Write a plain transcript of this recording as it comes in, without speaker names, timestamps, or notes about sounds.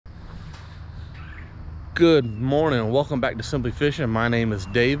Good morning and welcome back to Simply Fishing. My name is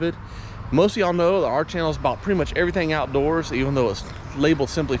David. Most of y'all know that our channel is about pretty much everything outdoors, even though it's labeled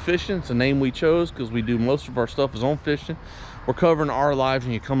Simply Fishing. It's a name we chose because we do most of our stuff is on fishing. We're covering our lives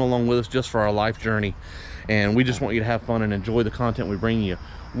and you come along with us just for our life journey. And we just want you to have fun and enjoy the content we bring you.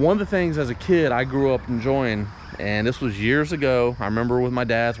 One of the things as a kid I grew up enjoying, and this was years ago, I remember with my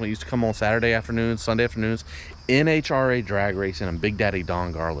dads when we used to come on Saturday afternoons, Sunday afternoons, NHRA drag racing and Big Daddy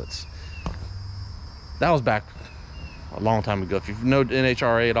Don Garlett's. That was back a long time ago. If you know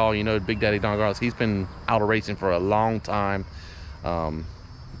NHRA at all, you know Big Daddy Don Garlett's. He's been out of racing for a long time.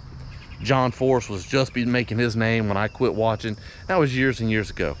 John Force was just making his name when I quit watching. That was years and years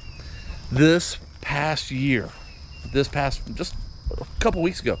ago. This past just a couple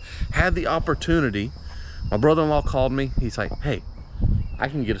weeks ago, had the opportunity. My brother-in-law called me. He's like, hey, I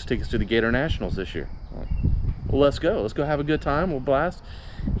can get us tickets to the Gator Nationals this year. I'm like, well, let's go have a good time. We'll blast.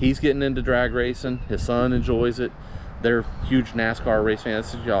 He's getting into drag racing. His son enjoys it. They're huge NASCAR race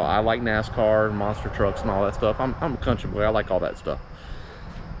fans. Y'all, I like NASCAR and monster trucks and all that stuff. I'm a country boy. I like all that stuff.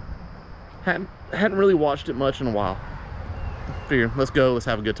 Hadn't really watched it much in a while. Figured, let's go, let's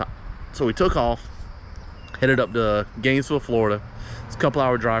have a good time. So we took off, headed up to Gainesville, Florida. It's a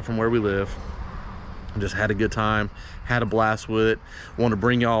couple-hour drive from where we live. Just had a good time, had a blast with it. Want to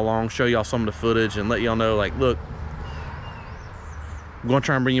bring y'all along, show y'all some of the footage, and let y'all know, like, look, I'm going to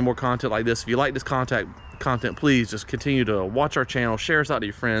try and bring you more content like this. If you like this content, please just continue to watch our channel, share us out to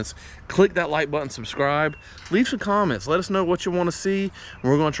your friends, click that like button, subscribe, leave some comments, let us know what you want to see, and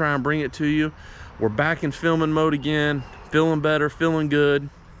we're going to try and bring it to you. We're back in filming mode again, feeling better, feeling good,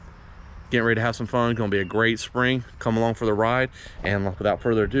 getting ready to have some fun. Going to be a great spring. Come along for the ride, and without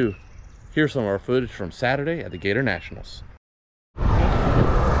further ado, here's some of our footage from Saturday at the Gator Nationals.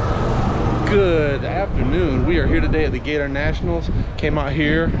 Good afternoon. We are here today at the Gator Nationals. Came out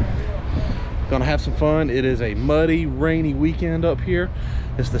here, gonna have some fun. It is a muddy, rainy weekend up here.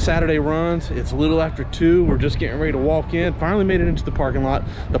 It's the Saturday runs. It's a little after 2. We're just getting ready to walk in. Finally made it into the parking lot.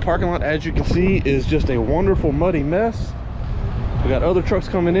 The parking lot, as you can see, is just a wonderful muddy mess. We got other trucks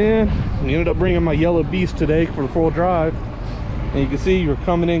coming in. We ended up bringing my yellow beast today for the full drive. And you can see you're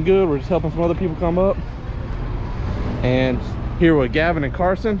coming in good. We're just helping some other people come up. And here with Gavin and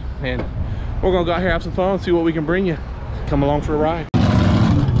Carson. And we're gonna go out here, have some fun, see what we can bring you. Come along for a ride.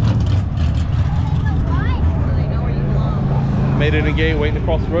 Made it in the gate, waiting to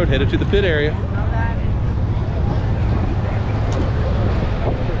cross the road, headed to the pit area.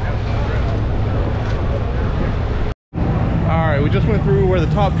 All right, we just went through where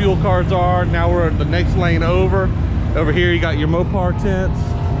the top fuel cars are. Now we're at the next lane over. Over here, you got your Mopar tents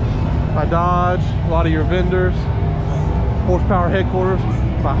by Dodge, a lot of your vendors, horsepower headquarters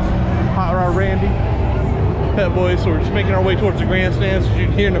by Hot Rod Randy, Pet Boys. So we're just making our way towards the grandstands. As you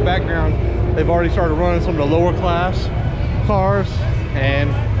can hear in the background, they've already started running some of the lower class cars,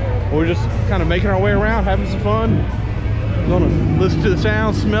 and we're just kind of making our way around, having some fun. We're gonna listen to the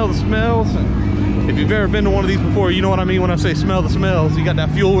sounds, smell the smells. And if you've ever been to one of these before, you know what I mean when I say smell the smells. You got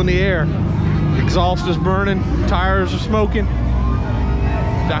that fuel in the air, exhaust is burning, tires are smoking.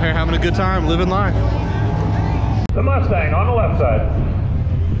 It's out here having a good time, living life. The Mustang on the left side,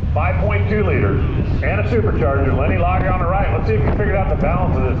 5.2 liters, and a supercharger. Lenny Lager on the right. Let's see if you figured out the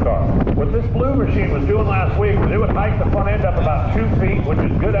balance of this car. What this blue machine was doing last week was it would hike the front end up about 2 feet, which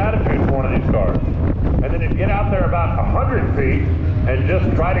is good attitude for one of these cars. And then it'd get out there about 100 feet and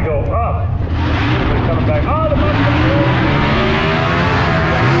just try to go up. And coming back. Oh, the Mustang!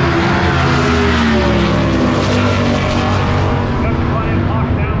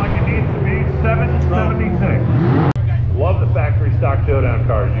 $776. Love the factory stock showdown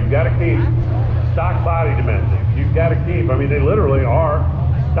cars. You've got to keep stock body dimensions. You've got to keep, I mean, they literally are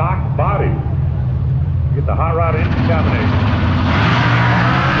stock body. You get the hot rod engine combination.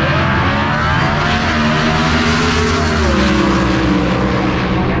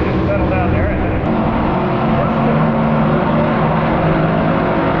 And settle down there and then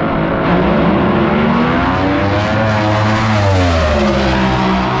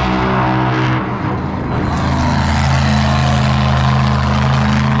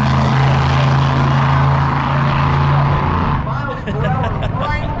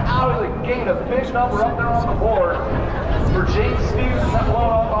number up there on the board for James Stevens. That blown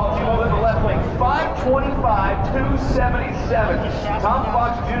off all team over the left wing. 525, 277. Tom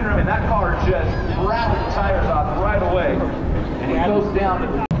Fox Jr. I mean, that car just rattled the tires off right away. And he goes down to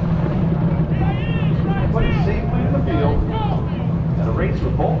put it safely in the field. And a race for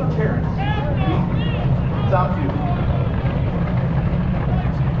both their parents. Top view.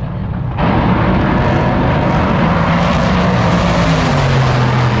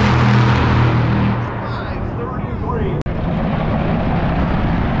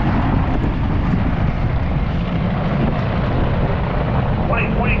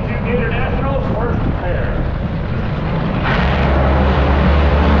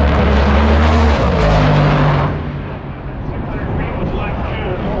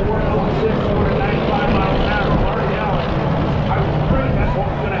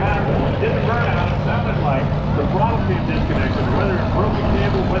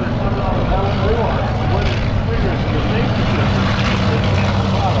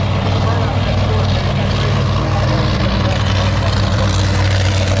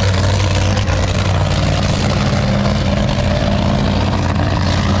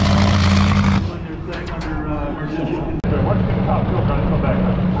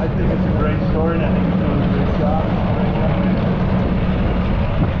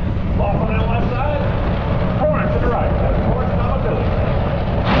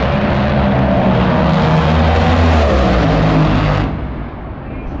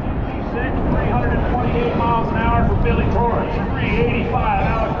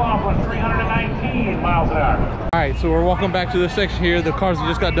 come back to this section here. The cars that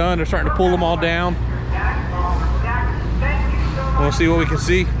just got done, they're starting to pull them all down. We'll see what we can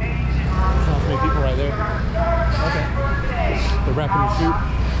see. There's not many people right there. Okay. They're wrapping the chute.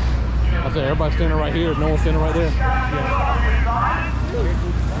 I said everybody's standing right here. No one's standing right there.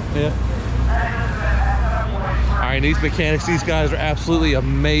 Yeah. All right, these mechanics, these guys are absolutely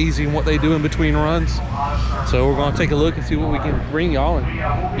amazing what they do in between runs. So we're gonna take a look and see what we can bring y'all.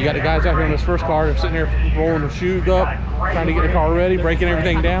 And you got the guys out here in this first car. They're sitting here rolling the chute up, trying to get the car ready, breaking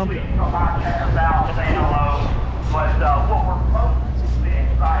everything down. You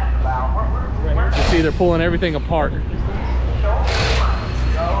see they're pulling everything apart.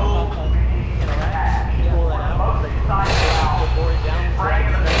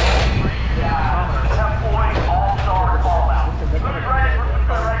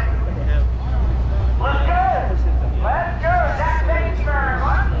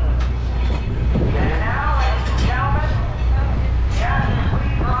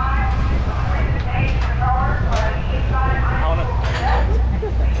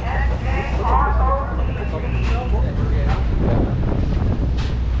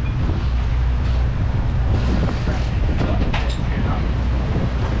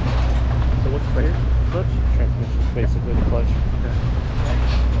 Basically the clutch.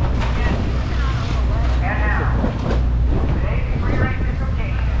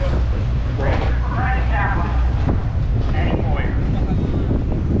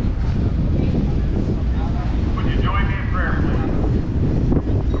 Would you join me in prayer,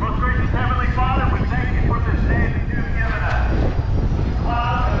 please? Most gracious Heavenly Father, we thank you for this day that you've given us.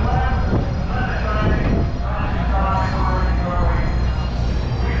 Cloud and left, sunshine, glory.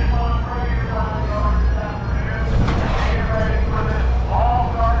 We just want to pray your love, Lord, this afternoon. Get ready for this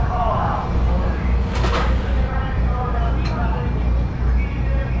all-star call-out.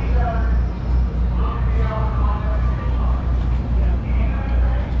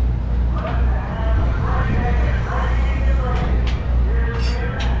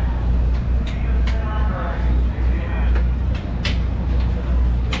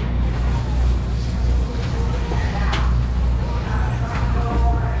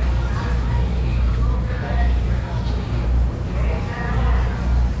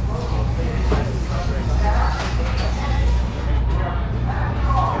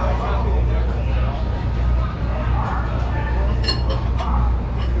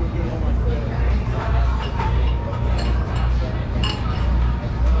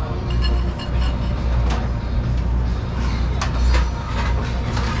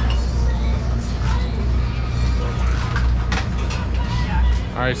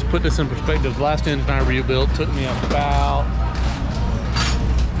 All right, so put this in perspective. The last engine I rebuilt took me about,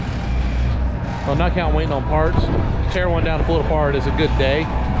 well, not counting waiting on parts, tear one down to pull it apart is a good day.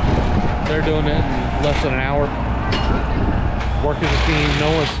 They're doing it in less than an hour. Work as a team. No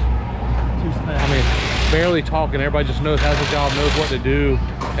one's, I mean, barely talking. Everybody just knows, has a job, knows what to do,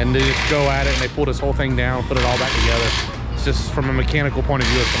 and they just go at it and they pull this whole thing down, put it all back together. It's just, from a mechanical point of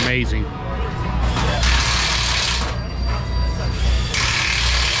view, it's amazing.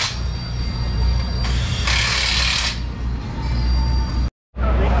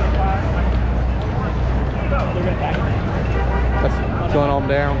 Going on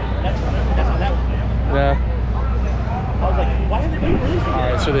down. Yeah. I was like, why are they releasing it?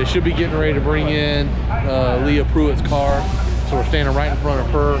 All right, so they should be getting ready to bring in Leah Pruitt's car. So we're standing right in front of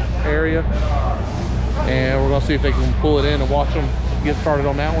her area, and we're gonna see if they can pull it in and watch them get started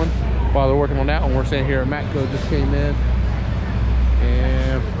on that one. While they're working on that one, we're standing here at Matco, just came in,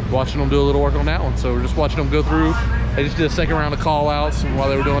 and watching them do a little work on that one. So we're just watching them go through. They just did a second round of call outs, and while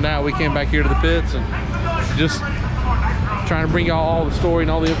they were doing that, we came back here to the pits and just trying to bring y'all all the story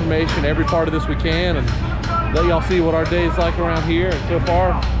and all the information, every part of this we can, and let y'all see what our day is like around here. And so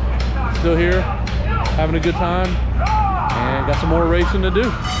far, still here, having a good time, and got some more racing to do.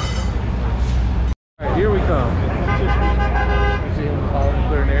 All right, here we come. You see him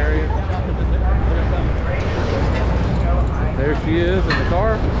clearing the area. There she is in the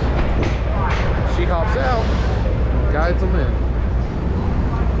car. She hops out, guides them in.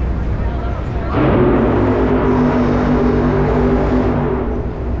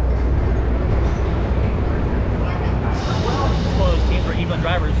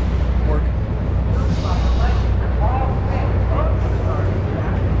 Drivers work.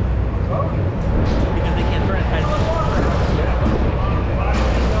 Because they can't turn it as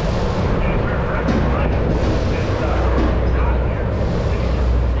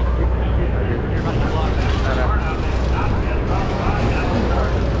you're about to block.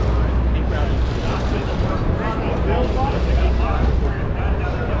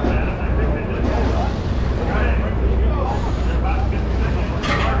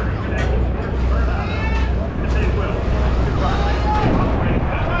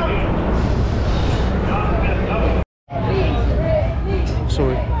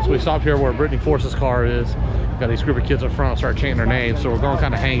 stopped here where Brittany Force's car is. Got these group of kids up front, start chanting her name. So we're going to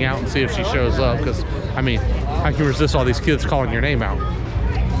kind of hang out and see if she shows up. Because, I mean, how can you resist all these kids calling your name out?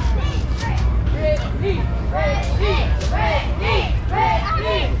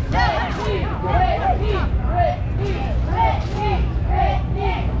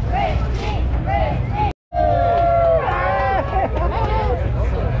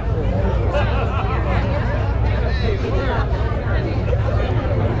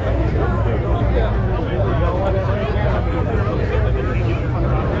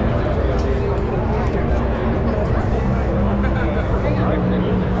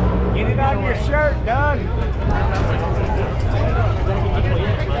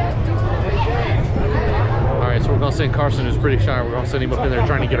 Send Carson, who's pretty shy. We're gonna send him up in there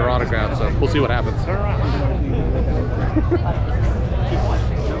trying to get her autograph, so we'll see what happens.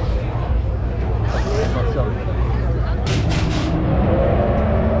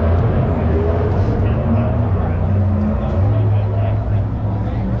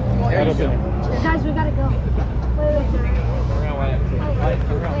 Guys, we gotta go.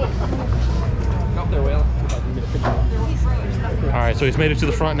 All right, so he's made it to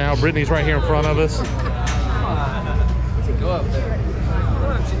the front now. Brittany's right here in front of us. Go up there.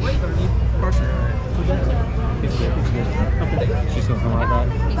 She's waiting on you. Carson. He's good. She's gonna come right back.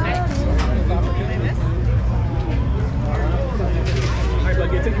 Alright, bud,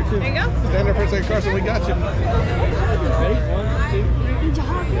 take your two. There you go. Stand there for a second, Carson. We got you. Ready? 1, 2, 3.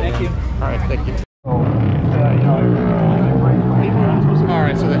 Thank you. Alright, thank you.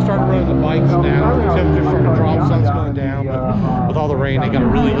 Alright, so they started running the bikes now. The temperature's starting to drop, sun's going down, but with all the rain, they got a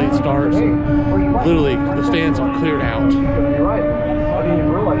really late start. So literally, the stands are cleared out. You're right. I didn't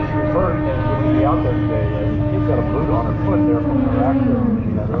even realize she was hurt and wouldn't be out there today. She's got a boot on her foot there from her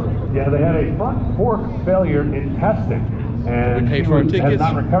accident. Yeah, they had a front fork failure in testing. And we paid for our tickets.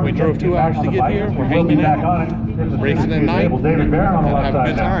 We drove 2 hours to get here. We're hanging out, racing at night, and have a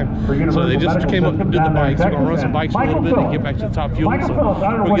good time. So they just came up and did the bikes. We're going to run some bikes for a little bit and get back to the top fuel. So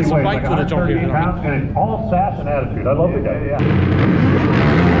we'll get some bike footage on here tonight. And it's all sass and attitude. I love the guy.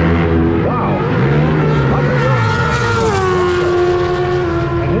 Wow.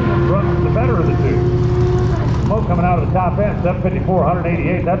 And his was the better of the two. Smoke coming out of the top end, 754,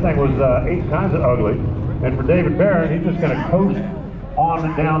 188. That thing was 8 times as ugly. And for David Barron, he's just going to coast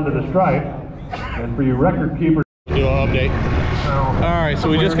on down to the stripe. And for you record keepers, do an update. All right, so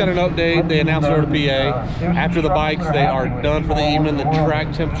we just got an update. They announced over to PA. After the bikes, they are done for the evening. The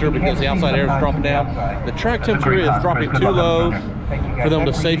track temperature, because the outside air is dropping down, the track temperature is dropping too low for them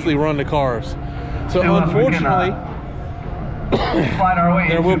to safely run the cars. So unfortunately,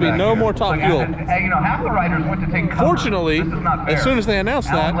 there will be no more top fuel. Fortunately, as soon as they announced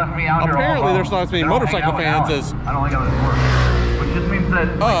that, apparently there's not as many motorcycle fans as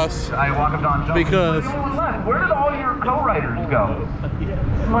us, because where did all your co-riders go?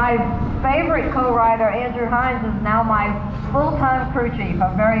 My favorite co-rider, Andrew Hines, is now my full-time crew chief.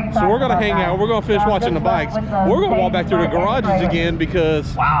 I'm very excited. So we're going to hang out. We're going to finish watching the bikes. We're going to walk back through the garages again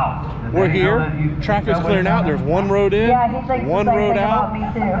because we're here. Traffic's clearing out. There's one road in, one road out. Me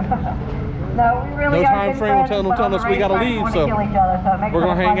too. No, we really no time frame. We're telling us we got to leave. So we're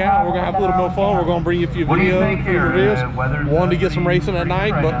going to hang out. We're going to have a little more fun. We're going to bring you a few videos. Wanted to get some racing at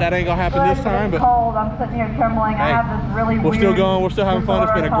night, but that ain't going to happen this time. But I'm sitting here trembling. Hey, I have this really we're still going. We're still having fun.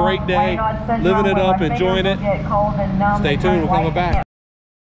 It's been a great day. Living it up, enjoying it. Stay tuned. We're coming back.